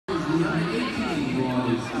the under-18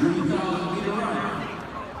 boys 3,000 meter run.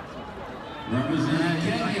 Representing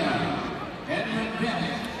Kenya, Edmund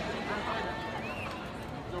Bennett.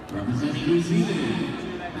 Representing New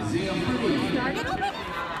Zealand, Isaiah Pretty.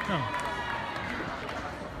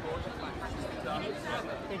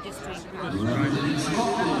 Representing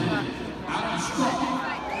Scotland, Adam Scott.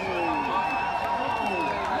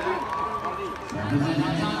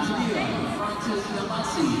 Representing Tanzania, Francis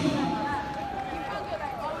Namasi.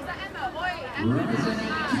 Representing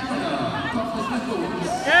Canada, Thomas Nichols.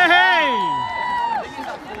 Hey!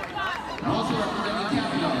 Also representing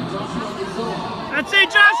Canada, Joshua DeSouza. That's it,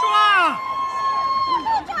 Joshua!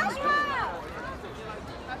 Let's go, Stuart!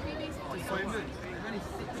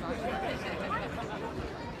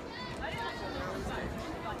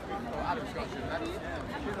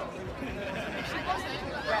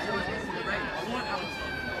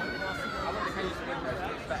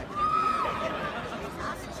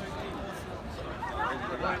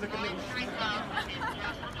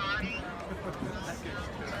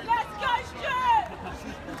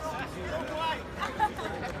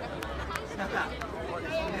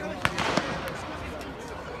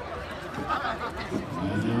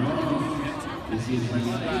 This is the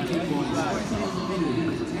 18 boys, 4,000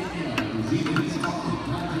 meters, Kenya, New Zealand, Scotland,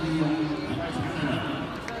 Tanzania, and Canada.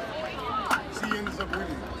 She ends up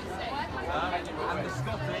winning. And the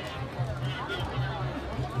Scottish.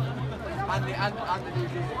 And the New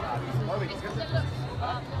Zealand guys. Oh, it's good.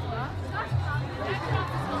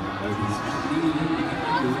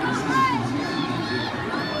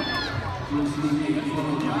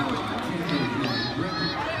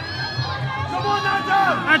 Come on,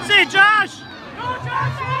 Nathan! That's it, Josh! Go,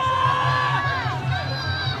 Joshua!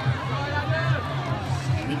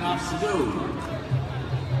 7 laps to go.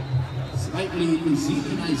 Slightly New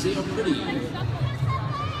Zealand, Isaiah Pretty.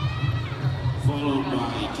 Followed by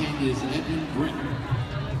Kenya's Edmund Brennan.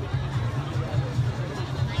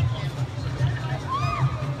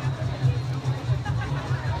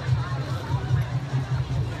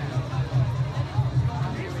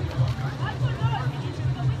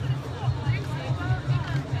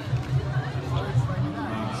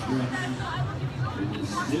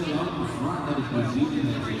 Still out in front, that is New Zealand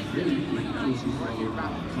as a very closely followed by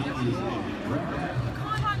Kenya's Edmund Brennan.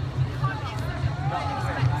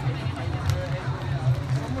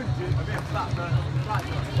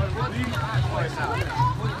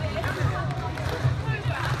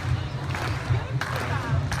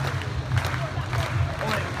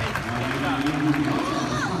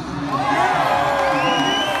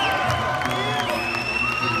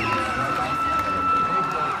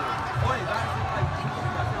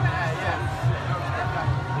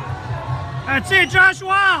 That's it,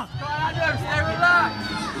 Joshua! Go on, Adam, stay relaxed!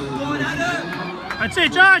 Go on, Adam! That's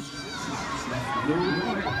it, Josh!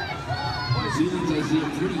 New Zealand's Isaiah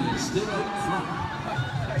Pretty is still out front.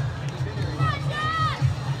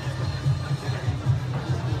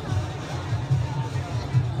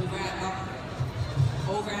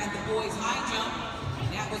 Over at the boys' high jump,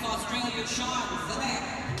 that was Australian Sean Zalek,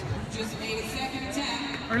 who just made a second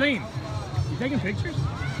attempt. Arlene, you taking pictures?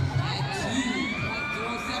 At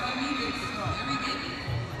 2.07 meters, very good.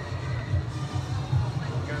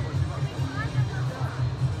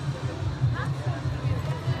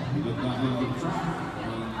 We look back at the track.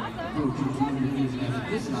 Approaching 200 meters after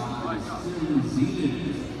this lap is still New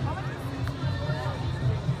Zealand.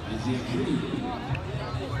 Isaiah Pretty.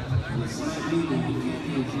 The side leader in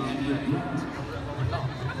Kenya is Edmund Brennan.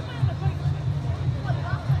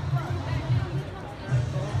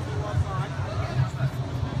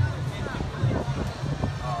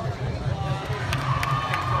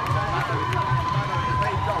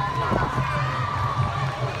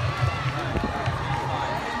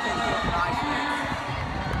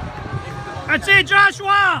 That's it,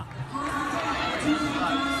 Joshua!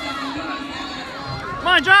 Come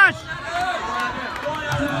on, Josh!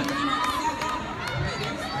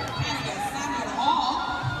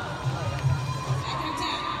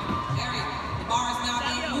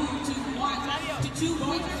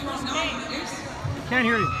 Can't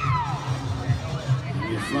hear you.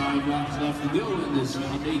 We have 5 laps left to go in this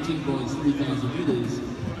round. 18 boys, 3,000 meters.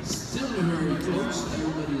 Still very close.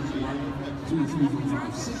 Everybody is 1, 2, 3, 4,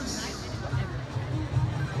 5, 6.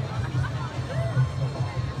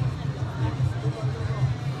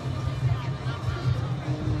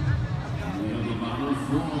 We have the model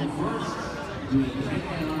for first. Doing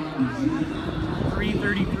Kenya, New Zealand.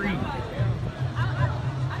 3:33.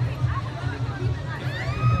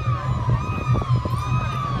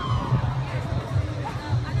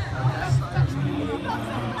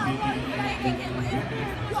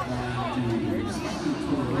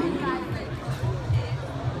 Trying to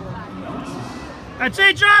That's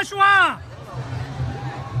it, Joshua!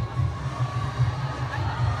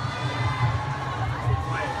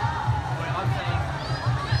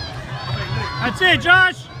 That's it,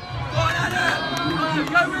 Josh!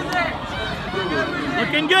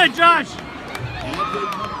 Looking good, Josh!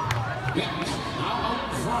 Now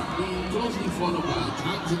out front, being closely followed by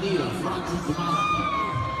Tanzania, Francis DeSouza.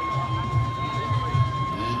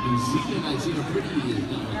 And New Zealand, I see a pretty is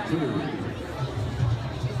now a third.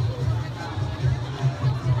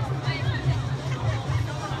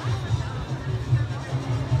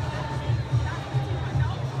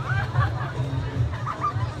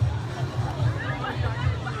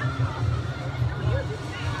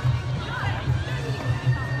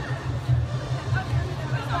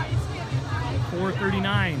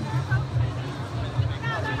 .439.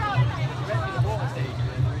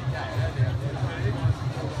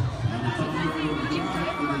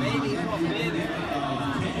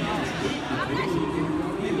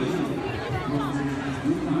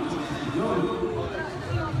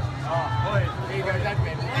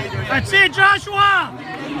 That's it, Joshua!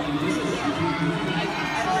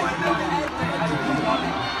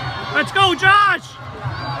 Let's go, Josh!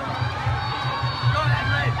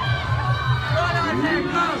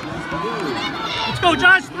 Let's go,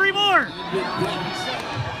 Josh, 3 more!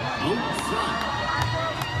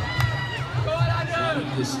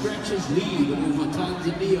 The stretches lead over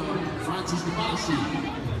Tanzania, Francis DeSouza.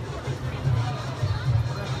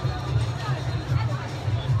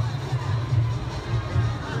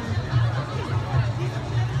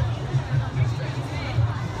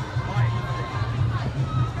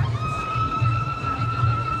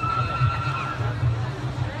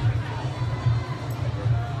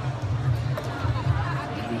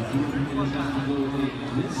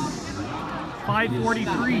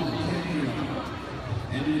 .543.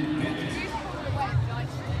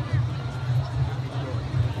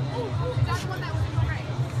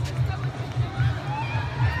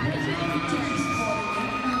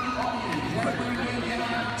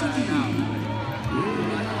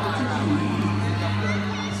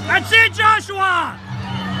 That's it, Joshua!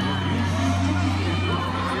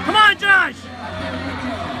 Come on, Josh!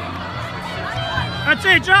 That's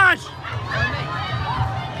it, Josh!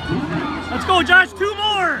 Let's go, Josh, 2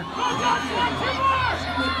 more!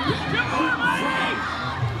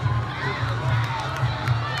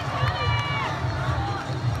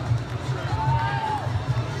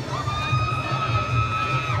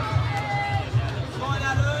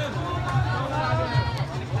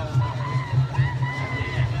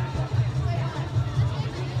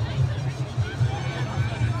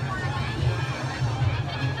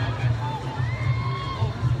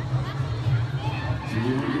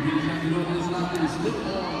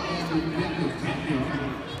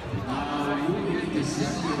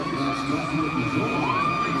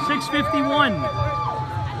 .651.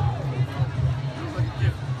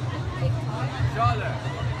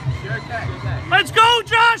 Let's go,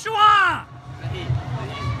 Joshua!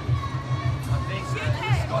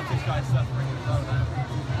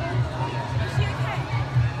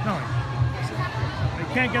 No, I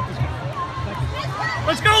can't get this one.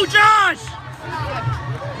 Let's go, Josh!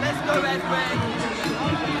 Let's go, Edwin!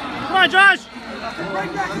 Come on, Josh!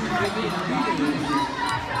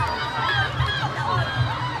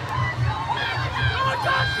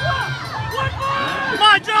 Come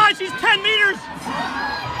on, Josh! He's 10 meters!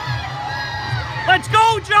 Let's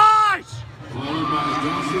go, Josh! Followed by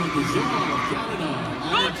Joshua DeSouza of Canada.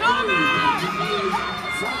 Go, Thomas!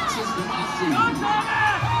 Francis DeSouza.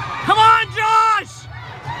 Come on, Josh!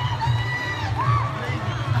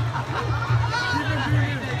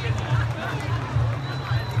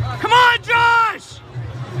 Come on, Josh!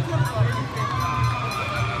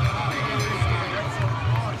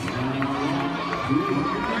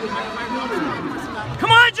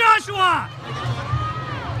 Come on, Joshua!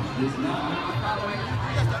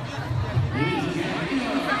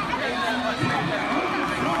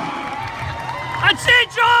 That's it,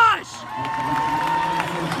 Josh!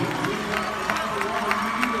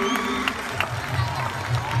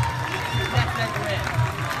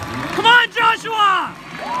 Come on, Joshua!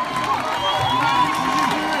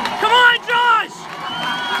 Come on, Josh!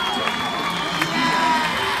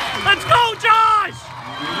 Let's go, Josh!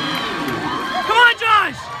 Come on,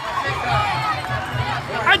 Josh!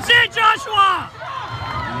 That's it, Joshua!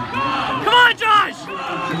 Come on, Josh!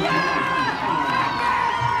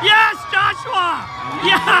 Yes, Joshua!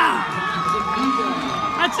 Yeah!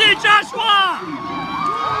 That's it, Joshua!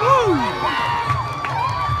 Woo!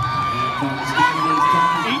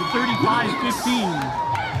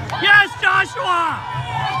 8:35.15. Yes, Joshua!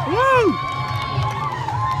 Woo!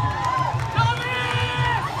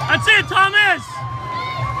 That's it, Thomas!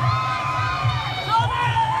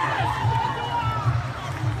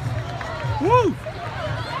 Woo!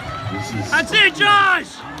 That's it,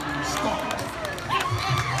 Josh!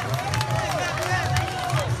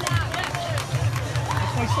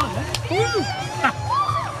 That's my son, eh? Woo!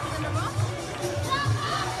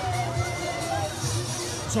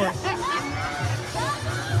 Sorry.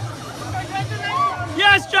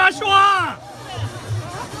 Yes, Joshua!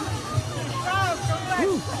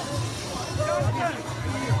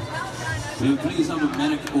 We'll please have a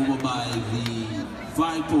medic over by the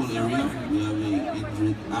flagpole area. We have an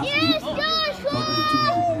injured athlete. Probably 2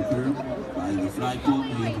 minutes in the curve by the flagpole. We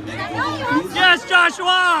have a medic over there, please. Yes,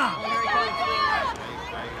 Joshua!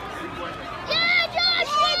 Yeah, Josh!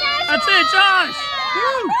 That's it, Josh!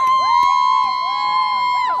 Woo!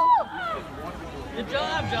 Good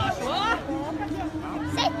job, Joshua.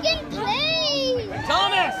 Second place!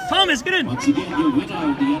 Thomas! Thomas, get in! Once again, your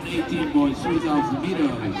winner of the under-18 boys 3,000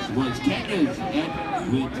 meters was Kenya's Ed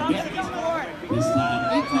with Bet. This time,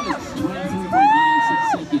 8 minutes, 23.96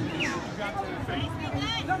 seconds.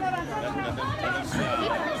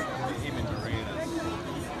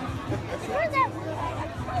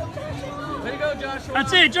 Way to go, Joshua.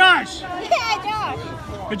 That's it, Josh! Yeah, Josh!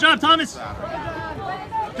 Good job, Thomas!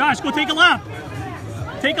 Josh, go take a lap!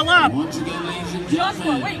 Take a lap! Once again, ladies and Joshua,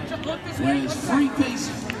 gentlemen, wait, just look this way. there is free face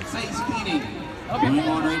beating going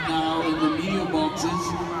on right now in the media boxes.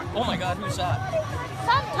 Oh my God, who's that?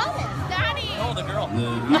 Son Thomas! Daddy! Oh, the girl.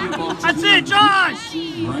 The media boxes. That's it, Josh!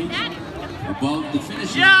 Right above the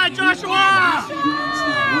finish line. Yeah, Joshua!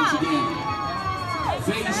 Once again,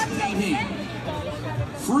 face painting.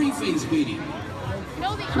 Free face painting.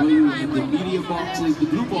 No, the For you in the media boxes, the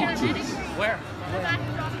blue boxes. Where?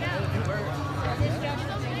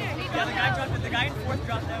 Yeah, the guy in fourth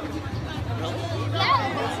dropped out. Really?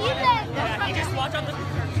 Yeah, see that? Yeah, he just walked on the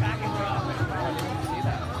track and dropped.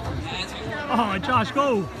 Oh, Josh,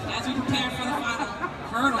 go! As we prepare for the final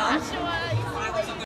hurdle,